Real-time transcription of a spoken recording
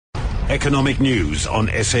Economic news on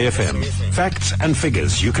SAfm. Facts and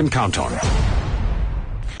figures you can count on.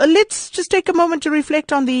 Let's just take a moment to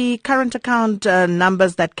reflect on the current account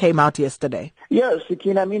numbers that came out yesterday. Yes,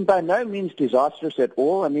 Sakina, by no means disastrous at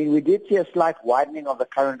all. We did see a slight widening of the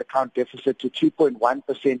current account deficit to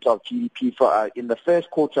 2.1% of GDP for in the first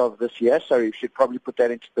quarter of this year, so you should probably put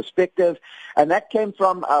that into perspective. And that came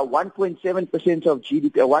from 1.7% of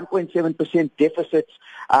GDP, 1.7% deficit,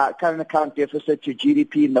 current account deficit to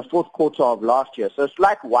GDP in the fourth quarter of last year. So a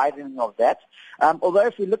slight widening of that. Although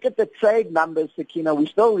if you look at the trade numbers, Sakina, we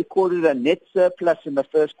still recorded a net surplus in the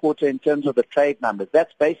first quarter in terms of the trade numbers.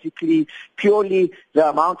 That's basically purely the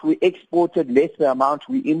amount we exported less the amount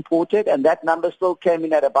we imported, and that number still came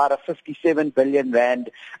in at about a 57 billion rand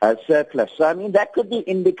surplus. So, that could be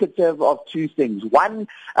indicative of two things. One,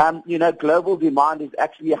 global demand is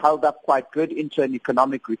actually held up quite good into an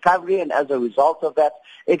economic recovery, and as a result of that,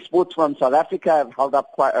 exports from South Africa have held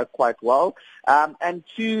up quite well. And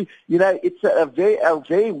two, it's a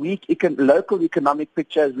very weak local economic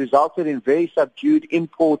picture has resulted in very subdued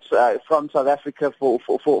imports from South Africa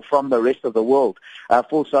from the rest of the world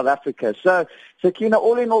for South Africa. So, Sakina,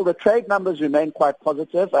 all in all, the trade numbers remain quite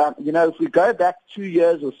positive. If we go back 2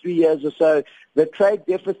 years or 3 years or so, the trade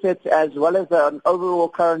deficit as well as an overall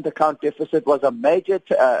current account deficit was a major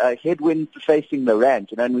headwind facing the rand.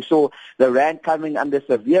 And we saw the rand coming under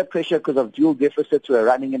severe pressure because of dual deficits we're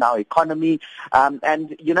running in our economy. And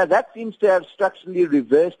that seems to have structurally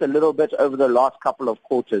reversed a little bit over the last couple of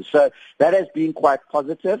quarters. So that has been quite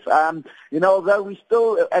positive. Although we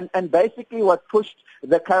still, and basically what pushed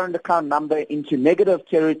the current account number into negative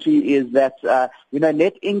territory is that,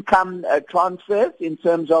 net income transfers in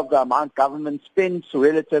terms of the amount government spends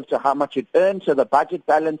relative to how much it earns, so the budget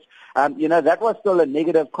balance, that was still a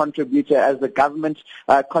negative contributor as the government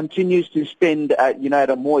continues to spend, at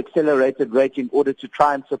a more accelerated rate in order to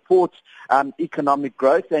try and support economic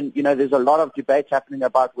growth. And, there's a lot of debate happening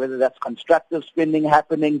about whether that's constructive spending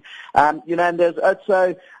happening. And there's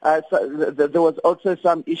also, there was also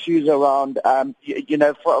some issues around,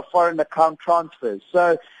 foreign account transfers.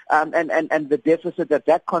 So, and the deficit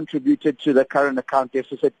that contributed to the current account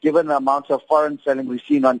deficit, given the amount of foreign selling we've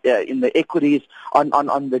seen on in the equities on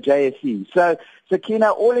the JSE. So,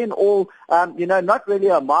 Sakina, all in all, not really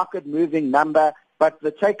a market-moving number, but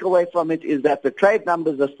the takeaway from it is that the trade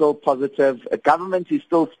numbers are still positive. The government is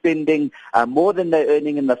still spending more than they're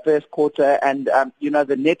earning in the first quarter, and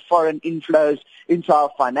the net foreign inflows into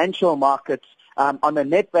our financial markets on a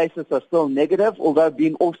net basis are still negative, although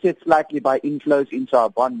being offset slightly by inflows into our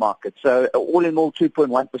bond market. So all in all,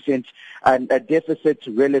 2.1% and a deficit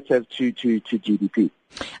relative to GDP.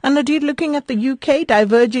 And Nadir, looking at the UK,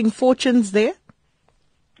 diverging fortunes there?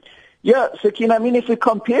 Yeah, Sakina, if we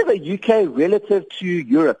compare the UK relative to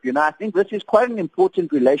Europe, I think this is quite an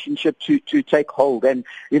important relationship to take hold. And,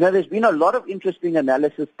 there's been a lot of interesting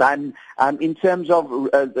analysis done in terms of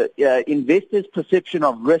the investors' perception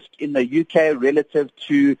of risk in the UK relative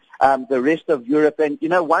to the rest of Europe. And,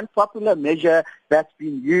 one popular measure that's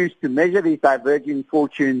been used to measure these diverging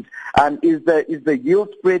fortunes is the yield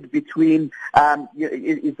spread between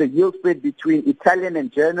Italian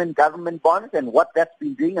and German government bonds and what that's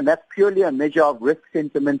been doing, and that's purely a measure of risk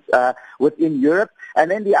sentiment within Europe. And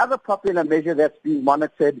then the other popular measure that's being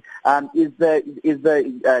monitored is the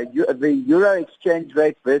euro exchange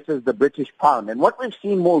rate versus the British pound. And what we've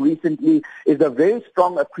seen more recently is a very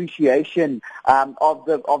strong appreciation of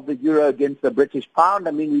the euro against the British pound.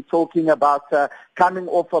 We're talking about coming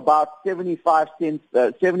off about 75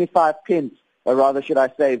 pence. Rather, should I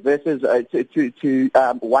say, versus to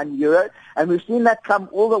 €1, and we've seen that come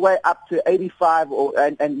all the way up to 85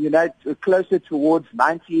 and closer towards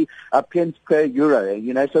 90 pence per euro.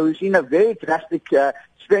 So we've seen a very drastic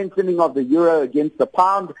strengthening of the euro against the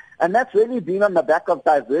pound, and that's really been on the back of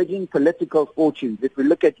diverging political fortunes. If we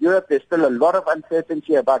look at Europe, there's still a lot of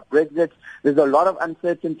uncertainty about Brexit. There's a lot of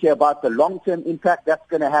uncertainty about the long-term impact that's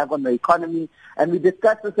going to have on the economy. And we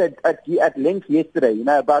discussed this at length yesterday,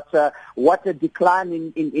 about what a decline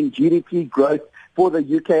in GDP growth for the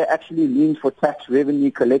UK actually means for tax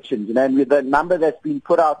revenue collections. And with the number that's been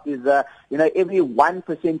put out is, every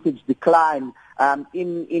 1% decline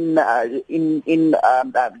in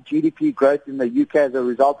GDP growth in the UK as a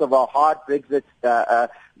result of a hard Brexit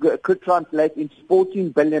could translate into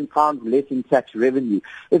 £14 billion less in tax revenue.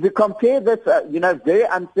 If you compare this, very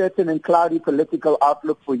uncertain and cloudy political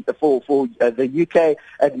outlook for the UK,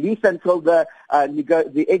 at least until the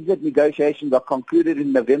exit negotiations are concluded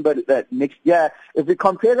in November next year. If we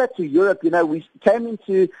compare that to Europe, we came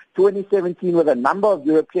into 2017 with a number of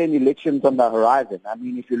European elections on the horizon.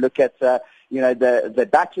 If you look at the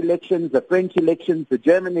Dutch elections, the French elections, the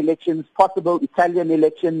German elections, possible Italian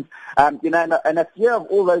elections, and a fear of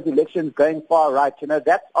all those elections going far right.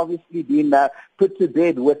 That's obviously been put to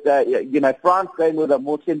bed with, France going with a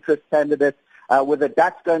more centrist candidate, with the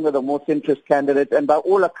Dutch going with a more centrist candidate, and by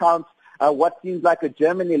all accounts, what seems like a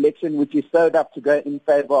German election which is sewed up to go in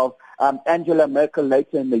favor of Angela Merkel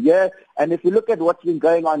later in the year. And if you look at what's been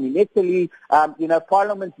going on in Italy,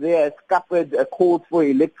 Parliament there has scuppered calls for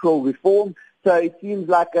electoral reform. So it seems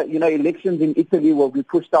like, elections in Italy will be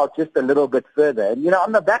pushed out just a little bit further. And,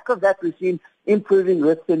 on the back of that, we've seen improving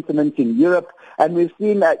risk sentiment in Europe, and we've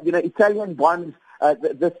seen, Italian bonds,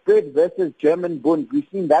 the spread versus German bonds, we've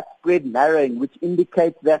seen that spread narrowing, which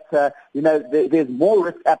indicates that, there's more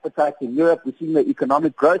risk appetite in Europe. We're seeing the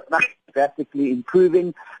economic growth numbers drastically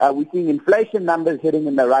improving. We're seeing inflation numbers heading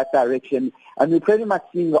in the right direction. And we're pretty much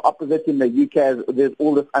seeing the opposite in the UK as there's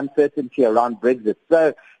all this uncertainty around Brexit.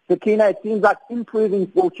 So, Sakina, it seems like improving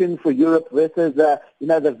fortune for Europe versus, the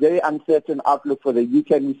very uncertain outlook for the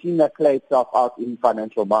UK. And we've seen that play itself out in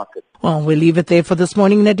financial markets. Well, we'll leave it there for this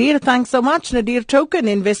morning, Nadir. Thanks so much. Nadir Tokan,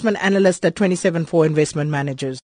 investment analyst at 274 Investment Managers.